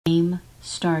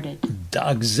started.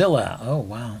 Dogzilla. Oh,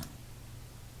 wow.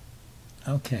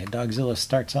 Okay, Dogzilla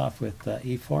starts off with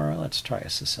e4. Let's try a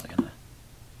Sicilian.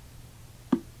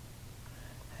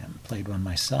 Haven't played one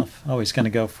myself. Oh, he's going to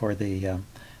go for the...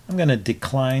 I'm going to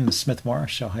decline the Smith-Morra.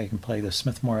 Show how you can play the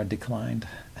Smith-Morra declined.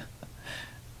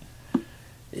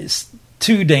 It's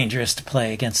too dangerous to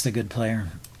play against a good player,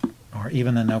 or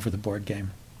even an over-the-board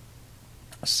game.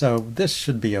 So this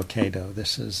should be okay, though.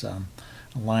 This is a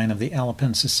line of the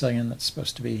Alpine Sicilian that's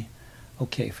supposed to be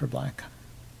okay for black.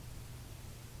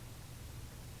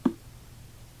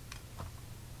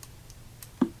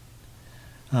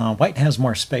 White has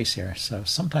more space here, so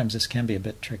sometimes this can be a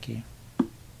bit tricky.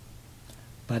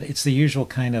 But it's the usual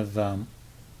kind of... I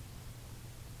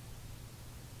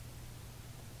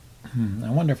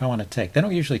wonder if I want to take. They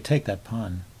don't usually take that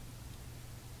pawn.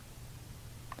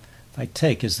 If I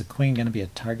take, is the queen going to be a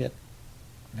target?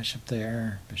 Bishop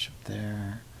there, bishop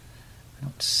there. I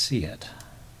don't see it.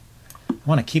 I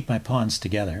want to keep my pawns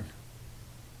together.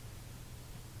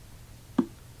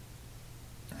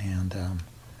 And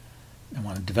I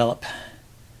want to develop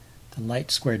the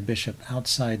light squared bishop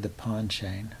outside the pawn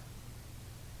chain.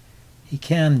 He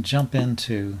can jump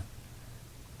into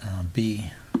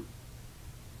b4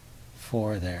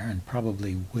 there, and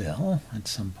probably will at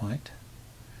some point.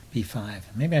 b5.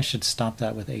 Maybe I should stop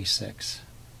that with a6.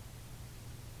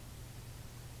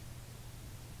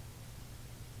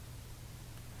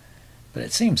 But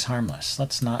it seems harmless.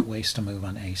 Let's not waste a move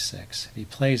on a6. If he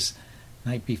plays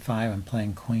knight b5, I'm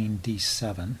playing queen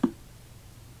d7.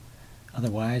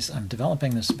 Otherwise, I'm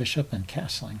developing this bishop and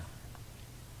castling.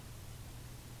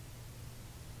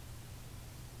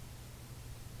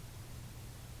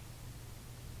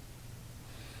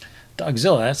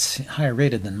 Dogzilla, that's higher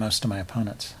rated than most of my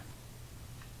opponents.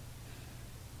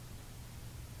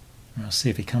 We'll see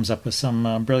if he comes up with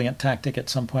some brilliant tactic at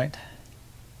some point.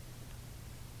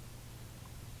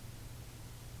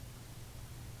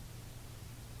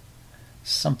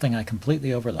 Something I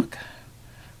completely overlook,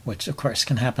 which of course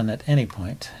can happen at any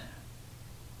point.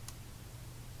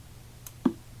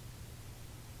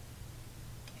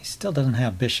 He still doesn't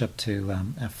have bishop to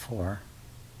f4.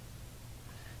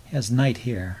 He has knight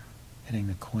here, hitting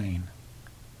the queen.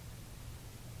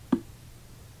 He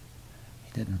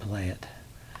didn't play it.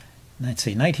 Let's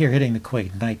see, knight here hitting the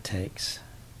queen, knight takes.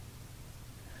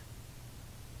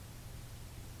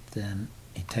 Then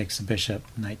he takes the bishop,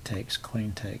 knight takes,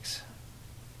 queen takes.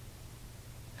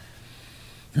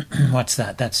 What's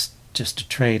that? That's just a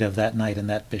trade of that knight and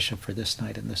that bishop for this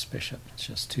knight and this bishop. It's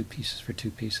just two pieces for two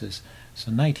pieces.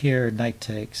 So knight here, knight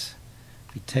takes.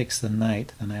 If he takes the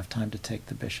knight, then I have time to take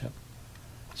the bishop.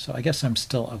 So I guess I'm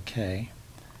still okay.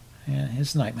 And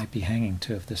his knight might be hanging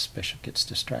too if this bishop gets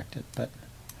distracted, but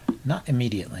not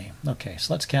immediately. Okay,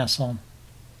 so let's castle.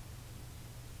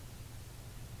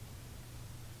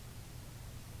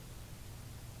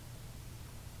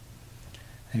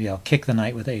 Maybe I'll kick the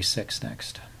knight with a6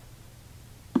 next.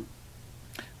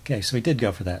 Okay, so he did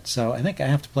go for that. So I think I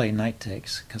have to play knight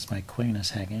takes because my queen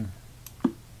is hanging.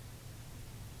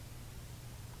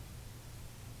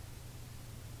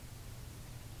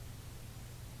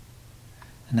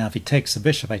 And now if he takes the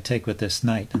bishop, I take with this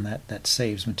knight, and that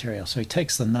saves material. So he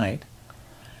takes the knight.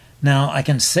 Now I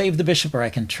can save the bishop or I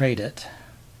can trade it.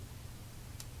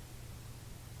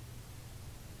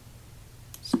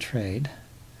 Let's trade.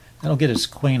 That'll get his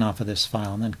queen off of this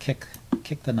file, and then kick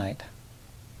the knight.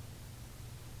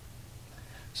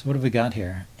 So what have we got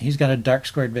here? He's got a dark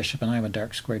squared bishop, and I have a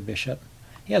dark squared bishop.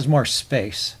 He has more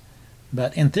space,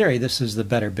 but in theory this is the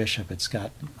better bishop. It's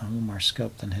got a little more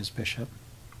scope than his bishop.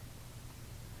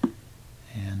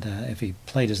 And if he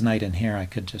played his knight in here, I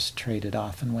could just trade it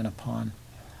off and win a pawn.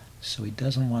 So he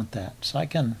doesn't want that. So I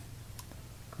can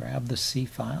grab the C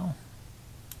file.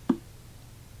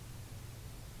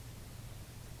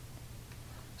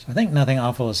 So I think nothing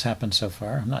awful has happened so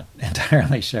far. I'm not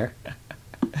entirely sure.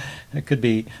 There could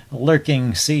be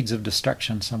lurking seeds of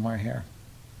destruction somewhere here.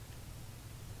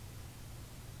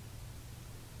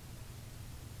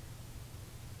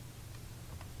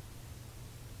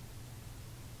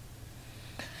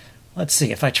 Let's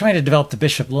see, if I try to develop the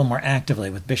bishop a little more actively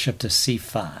with bishop to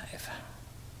c5.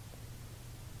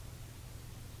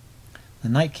 The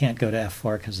knight can't go to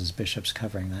f4 because his bishop's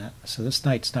covering that. So this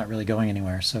knight's not really going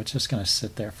anywhere, so it's just going to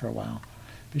sit there for a while.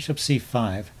 Bishop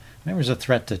c5. Maybe there's a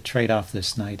threat to trade off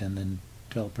this knight and then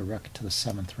develop a rook to the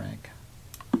 7th rank.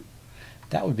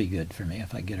 That would be good for me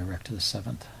if I get a rook to the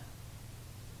 7th.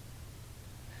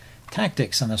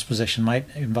 Tactics on this position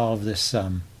might involve this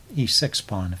e6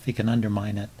 pawn. If he can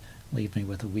undermine it, leave me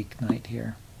with a weak knight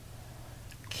here.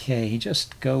 Okay, he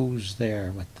just goes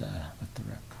there with the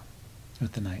rook,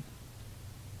 with the knight.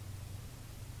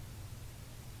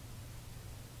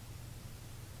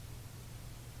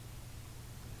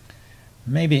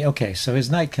 maybe, okay, so his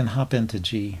knight can hop into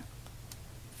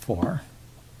g4.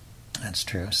 That's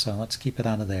true, so let's keep it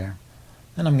out of there.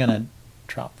 Then I'm going to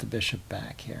drop the bishop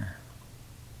back here.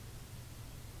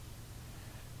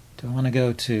 Do I want to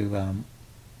go to,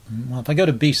 well, if I go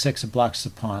to b6, it blocks the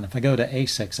pawn. If I go to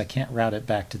a6, I can't route it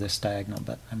back to this diagonal,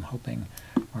 but I'm hoping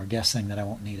or guessing that I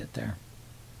won't need it there.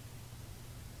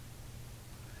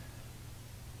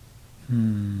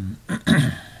 And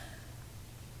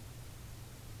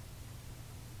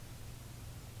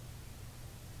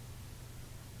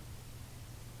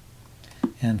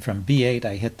from b8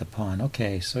 I hit the pawn.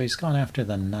 Okay, so he's gone after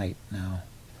the knight now,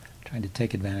 trying to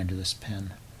take advantage of this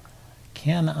pin.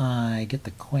 Can I get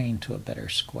the queen to a better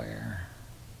square?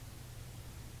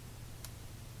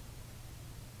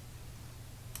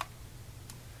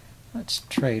 Let's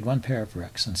trade one pair of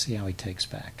rooks and see how he takes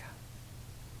back.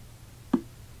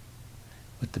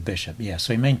 With the bishop, yeah,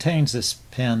 so he maintains this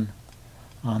pin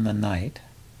on the knight.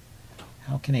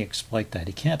 How can he exploit that?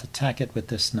 He can't attack it with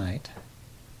this knight.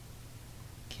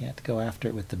 Can't go after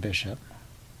it with the bishop.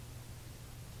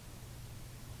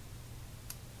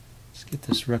 Let's get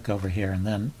this rook over here and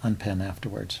then unpin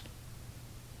afterwards.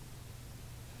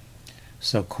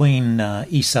 So queen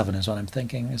e7 is what I'm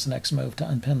thinking is the next move to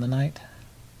unpin the knight.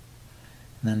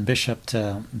 And then bishop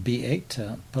to b8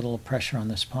 to put a little pressure on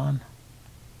this pawn,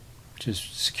 which is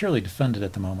securely defended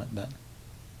at the moment, but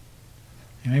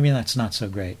maybe that's not so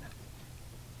great.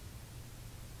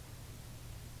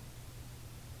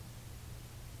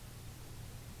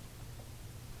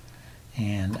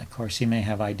 And of course he may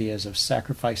have ideas of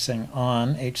sacrificing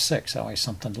on h6, always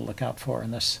something to look out for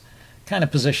in this kind of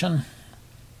position.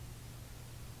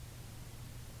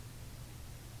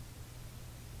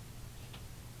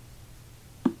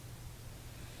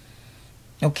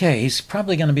 Okay, he's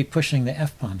probably going to be pushing the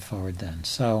f-pawn forward then,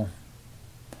 so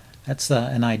that's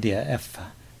an idea.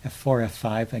 f4,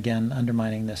 f5, again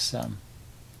undermining this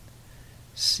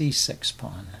c6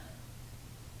 pawn.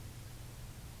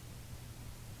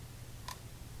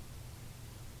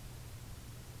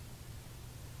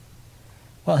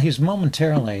 Well, he's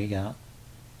momentarily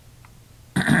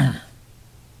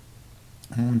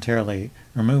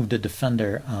removed a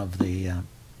defender of the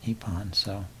e-pawn,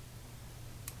 so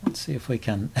let's see if we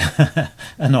can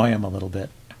annoy him a little bit.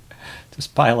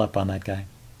 Just pile up on that guy.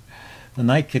 The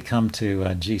knight could come to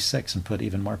g6 and put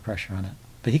even more pressure on it.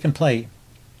 But he can play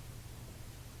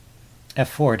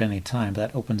f4 at any time.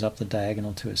 That opens up the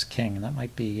diagonal to his king, and that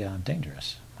might be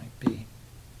dangerous. Might be.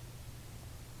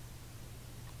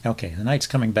 Okay, the knight's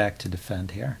coming back to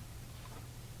defend here.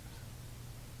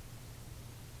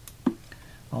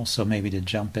 Also maybe to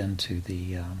jump into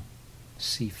the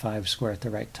c5 square at the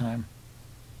right time.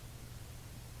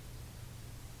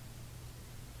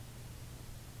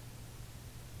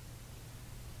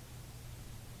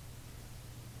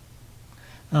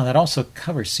 Oh, that also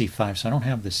covers c5, so I don't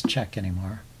have this check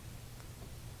anymore.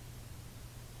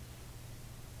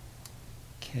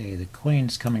 Okay, the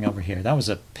queen's coming over here. That was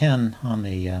a pin on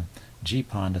the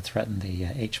g-pawn to threaten the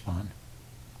h-pawn.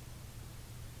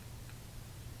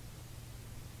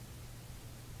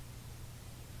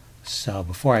 So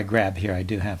before I grab here, I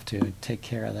do have to take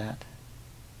care of that.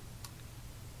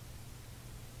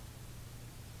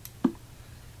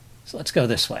 So let's go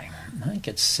this way. I think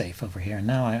it's safe over here.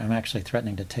 Now I'm actually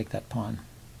threatening to take that pawn.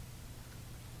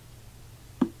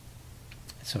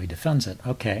 So he defends it.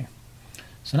 Okay.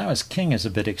 So now his king is a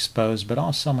bit exposed, but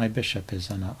also my bishop is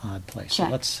in an odd place. Check.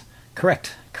 So let's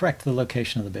correct the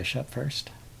location of the bishop first.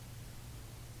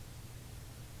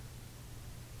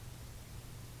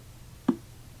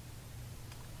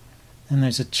 And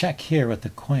there's a check here with the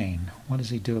queen. What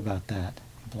does he do about that?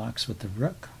 He blocks with the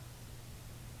rook.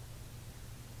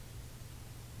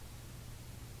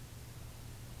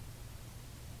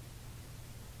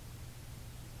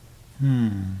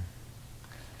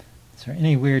 Is there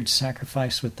any weird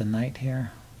sacrifice with the knight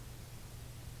here?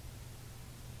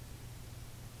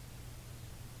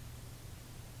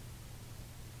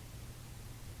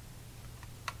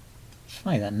 It's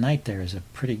funny, that knight there is a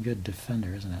pretty good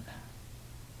defender, isn't it?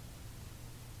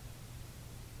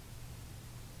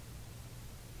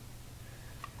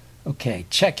 Okay,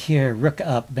 check here, rook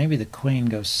up. Maybe the queen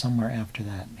goes somewhere after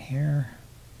that. Here,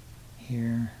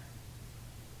 here.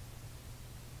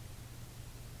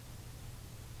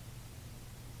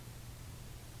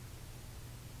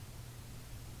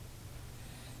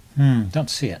 Don't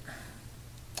see it.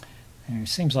 There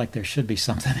seems like there should be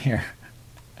something here.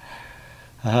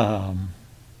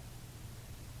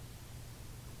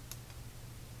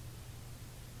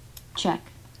 Check.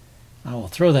 I will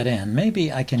throw that in.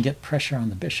 Maybe I can get pressure on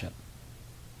the bishop.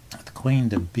 The queen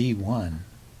to b1.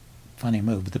 funny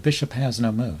move. But the bishop has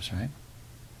no moves, right?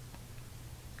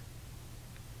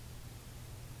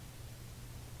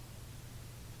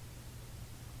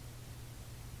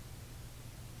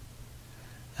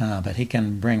 But he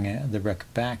can bring the rook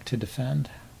back to defend.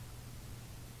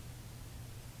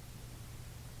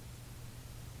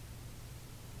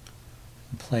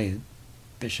 And play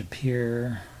bishop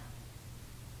here.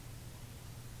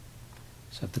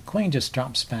 So if the queen just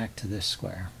drops back to this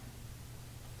square,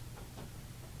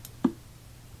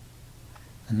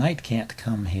 the knight can't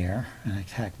come here and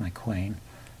attack my queen.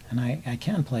 And I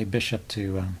can play bishop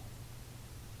to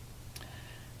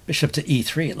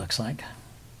e3, it looks like.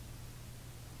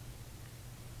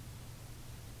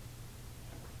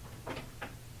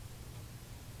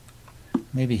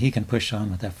 Maybe he can push on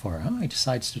with f4. Oh, he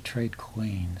decides to trade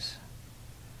queens.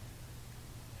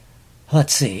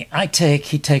 Let's see. I take,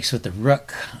 he takes with the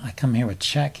rook. I come here with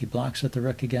check. He blocks with the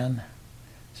rook again.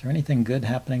 Is there anything good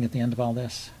happening at the end of all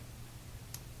this?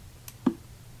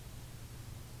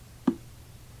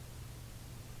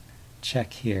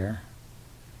 Check here.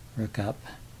 Rook up.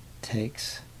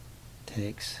 Takes.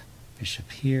 Takes.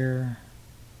 Bishop here.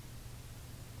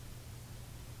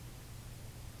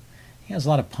 He has a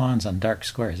lot of pawns on dark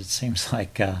squares. It seems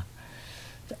like there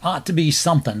ought to be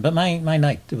something, but my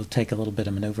knight will take a little bit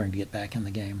of maneuvering to get back in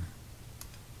the game.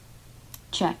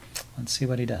 Check. Let's see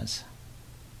what he does.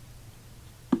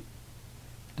 He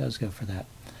does go for that.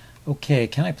 Okay,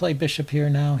 can I play bishop here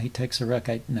now? He takes a rook.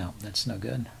 No, that's no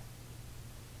good.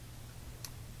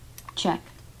 Check.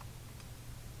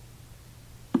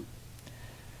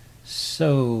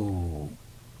 So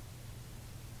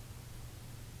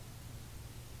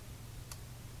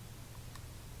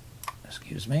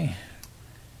excuse me,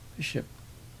 bishop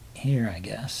here, I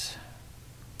guess.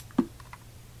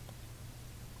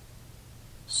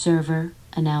 Server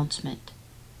announcement.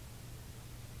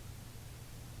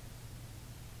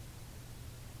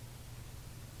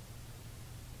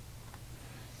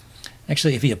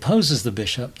 Actually, if he opposes the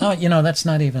bishop, oh, you know, that's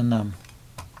not even,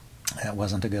 that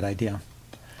wasn't a good idea.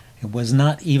 It was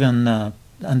not even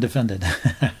undefended.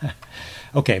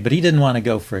 Okay, but he didn't want to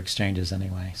go for exchanges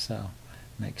anyway, so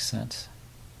makes sense.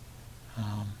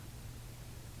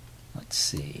 Let's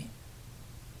see.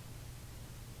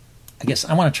 I guess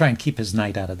I want to try and keep his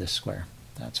knight out of this square.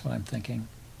 That's what I'm thinking.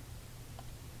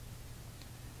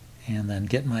 And then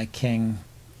get my king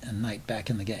and knight back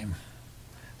in the game.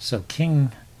 So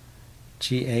king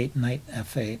g8, knight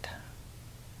f8.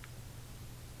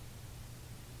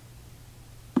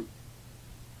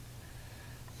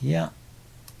 Yeah,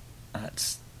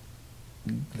 that's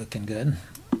looking good.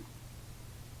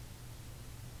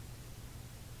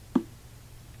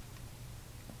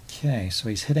 Okay, so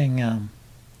he's hitting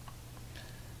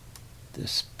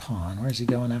this pawn. Where's he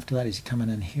going after that? Is he coming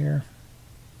in here?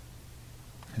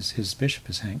 His bishop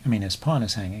is hanging. I mean, his pawn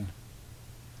is hanging.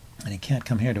 And he can't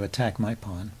come here to attack my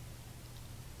pawn.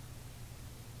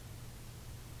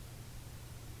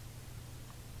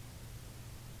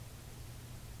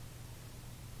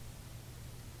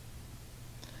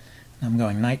 I'm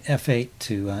going knight f8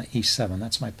 to e7.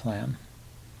 That's my plan.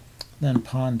 Then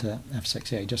pawn to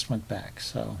f6. Yeah, he just went back.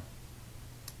 So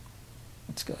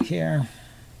let's go here.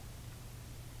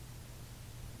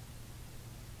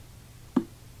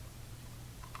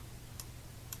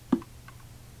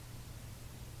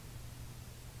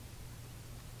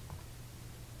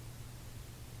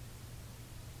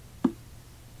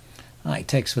 He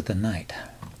takes with the knight.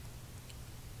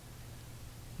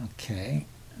 Okay,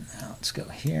 now let's go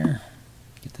here.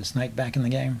 Get this knight back in the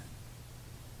game.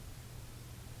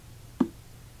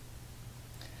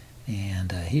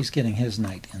 And he's getting his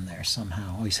knight in there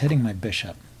somehow. Oh, he's hitting my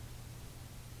bishop.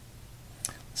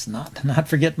 Let's not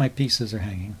forget my pieces are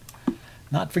hanging.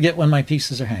 Not forget when my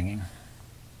pieces are hanging.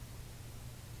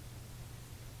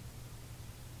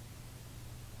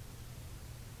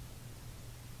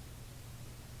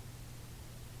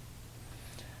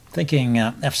 Thinking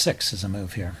f6 is a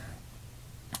move here.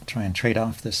 Try and trade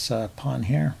off this pawn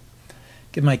here.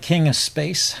 Give my king a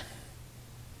space.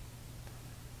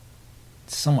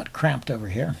 It's somewhat cramped over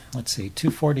here. Let's see,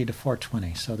 240 to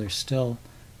 420, so there's still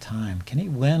time. Can he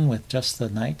win with just the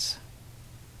knights?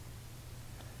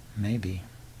 Maybe.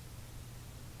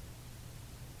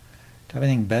 Do I have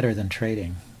anything better than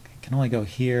trading? I can only go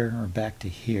here or back to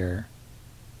here.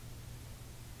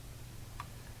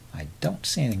 I don't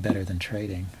see anything better than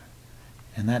trading.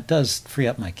 And that does free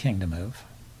up my king to move.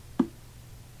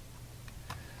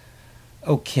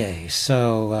 Okay,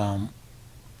 so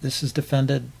this is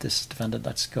defended. This is defended.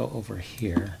 Let's go over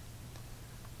here.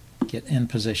 Get in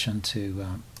position to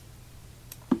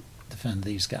defend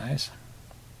these guys.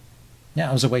 Yeah,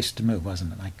 it was a wasted move,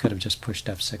 wasn't it? I could have just pushed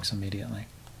f6 immediately.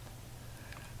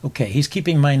 Okay, he's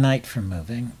keeping my knight from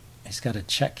moving. He's got a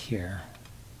check here.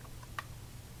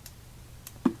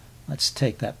 Let's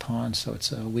take that pawn so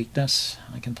it's a weakness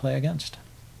I can play against.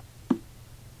 If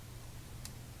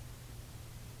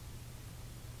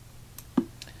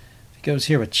he goes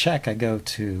here with check, I go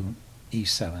to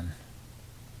e7.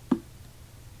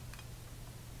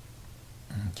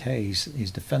 Okay,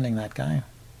 he's defending that guy.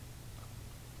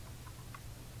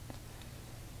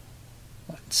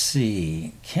 Let's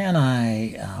see, can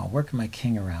I work my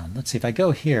king around? Let's see, if I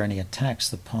go here and he attacks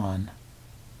the pawn,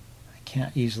 I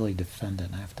can't easily defend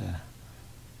it. I have to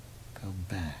go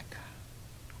back.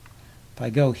 If I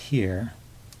go here,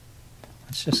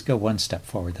 let's just go one step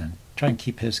forward then. Try and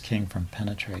keep his king from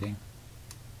penetrating.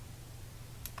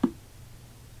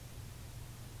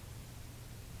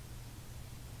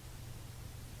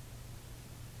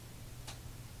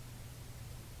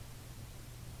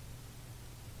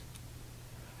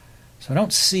 So I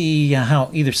don't see how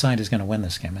either side is going to win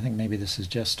this game. I think maybe this is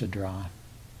just a draw.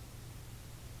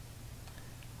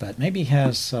 But maybe he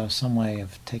has some way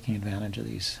of taking advantage of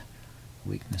these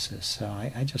weaknesses. So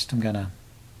I just am going to...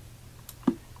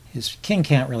 His king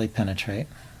can't really penetrate.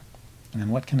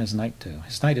 And what can his knight do?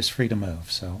 His knight is free to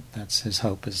move, so that's his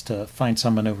hope, is to find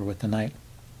some maneuver with the knight.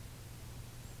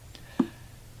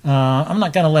 I'm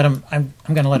not going to let him... I'm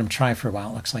going to let him try for a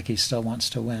while. It looks like he still wants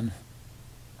to win.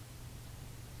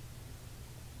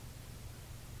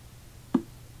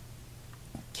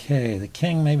 Okay, the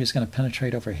king maybe is going to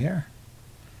penetrate over here,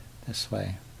 this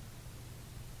way.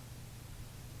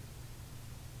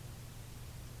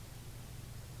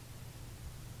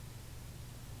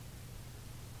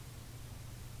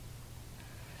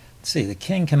 Let's see, the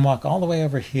king can walk all the way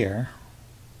over here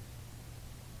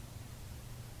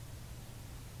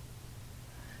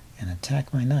and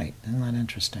attack my knight. Isn't that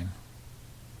interesting?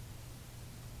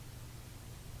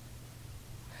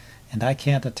 And I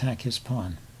can't attack his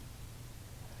pawn.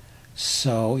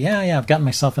 So, yeah, I've gotten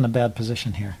myself in a bad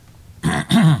position here.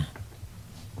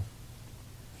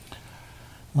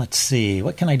 Let's see,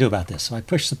 what can I do about this? So I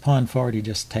push the pawn forward, he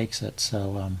just takes it.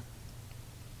 So,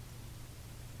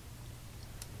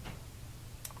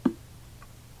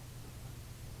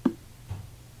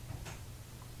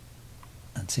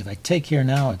 let's see, if I take here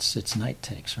now, it's knight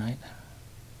takes, right?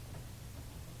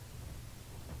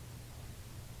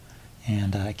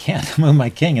 And I can't move my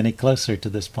king any closer to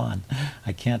this pawn.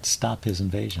 I can't stop his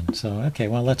invasion. So, okay,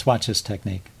 well, let's watch this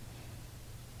technique.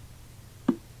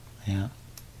 Yeah.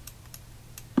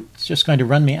 It's just going to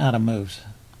run me out of moves.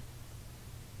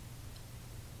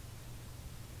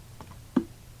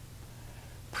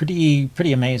 Pretty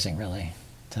amazing, really,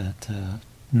 to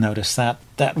notice that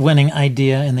winning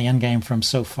idea in the endgame from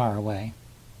so far away.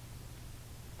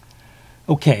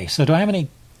 Okay, so do I have any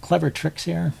clever tricks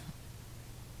here?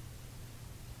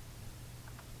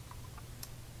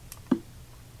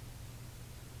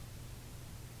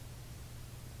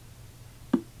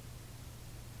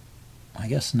 I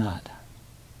guess not.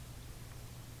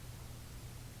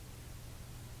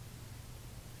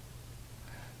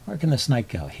 Where can this knight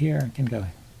go? Here, it can go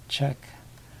check.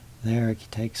 There he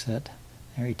takes it.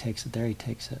 There he takes it. There he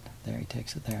takes it. There he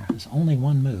takes it. There. There's only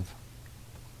one move.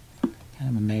 Kind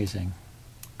of amazing.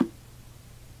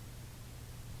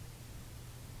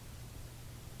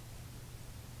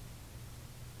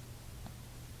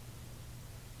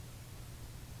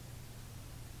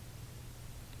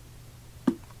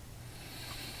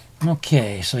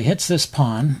 Okay, so he hits this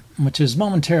pawn, which is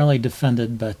momentarily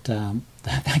defended, but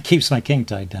that keeps my king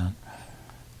tied down.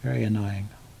 Very annoying.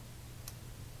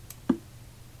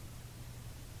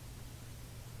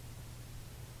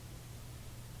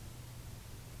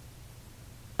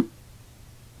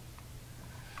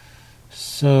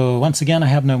 So once again, I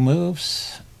have no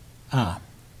moves. And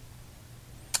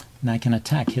I can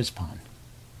attack his pawn.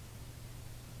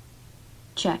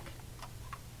 Check.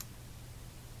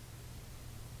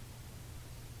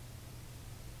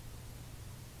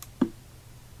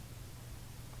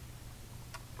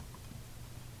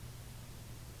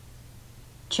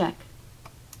 Check.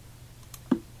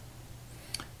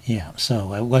 Yeah,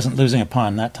 so I wasn't losing a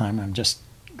pawn that time. I'm just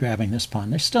grabbing this pawn.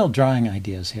 They're still drawing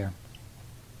ideas here.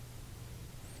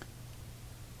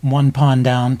 One pawn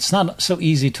down. It's not so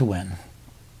easy to win.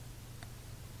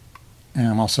 And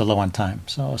I'm also low on time,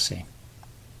 so we'll see.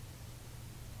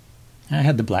 I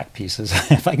had the black pieces.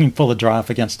 If I can pull a draw off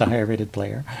against a higher rated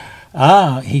player.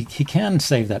 He can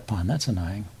save that pawn. That's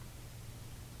annoying.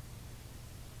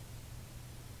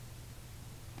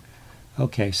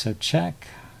 Okay, so check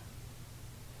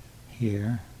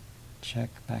here, check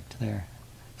back to there.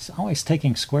 He's always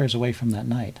taking squares away from that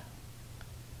knight.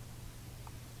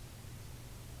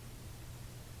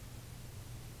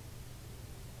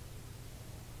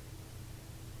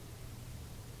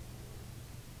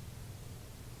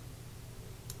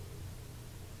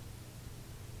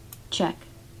 Check.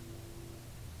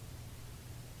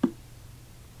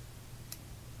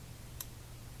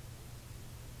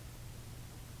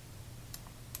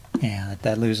 Yeah,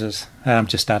 that loses. I'm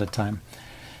just out of time.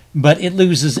 But it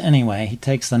loses anyway. He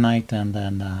takes the knight, and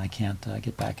then I can't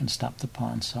get back and stop the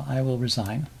pawn, so I will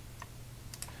resign.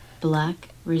 Black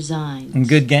resigns.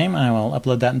 Good game. I will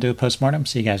upload that and do a postmortem.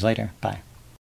 See you guys later. Bye.